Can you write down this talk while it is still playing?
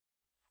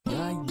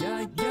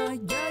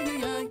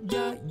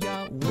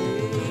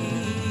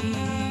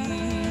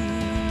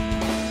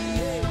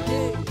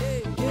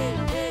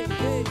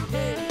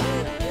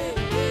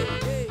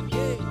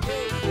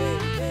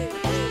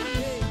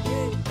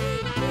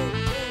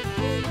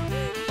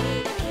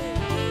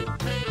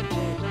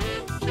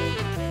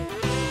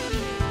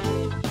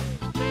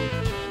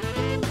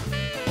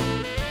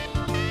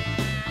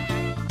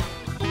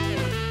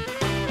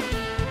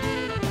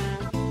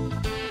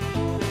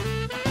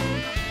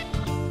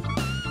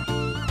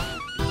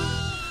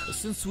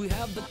Since we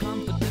have the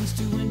confidence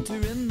to enter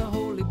in the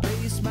holy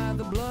place by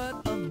the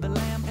blood of the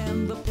Lamb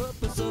and the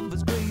purpose of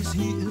His grace,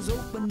 He has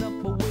opened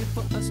up a way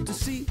for us to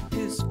see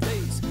His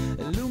face,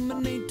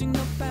 illuminating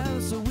the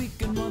path so we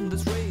can run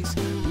this race.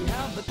 We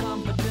have the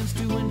confidence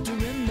to enter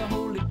in the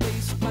holy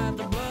place by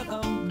the blood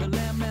of the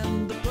Lamb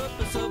and the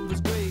purpose of His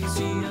grace.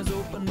 He has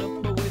opened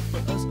up a way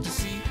for us to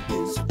see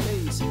His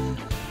face,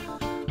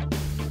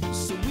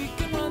 so we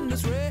can run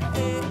this race.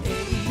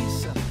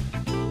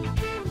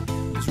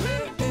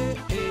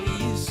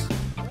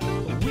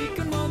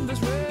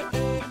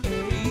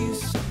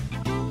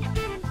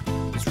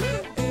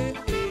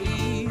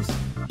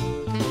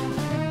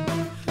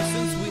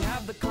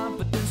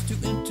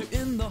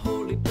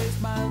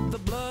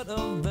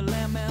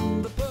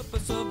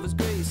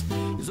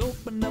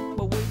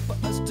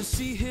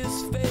 See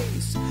His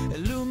face,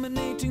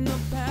 illuminating the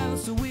path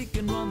so we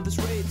can run this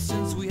race.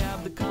 Since we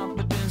have the confidence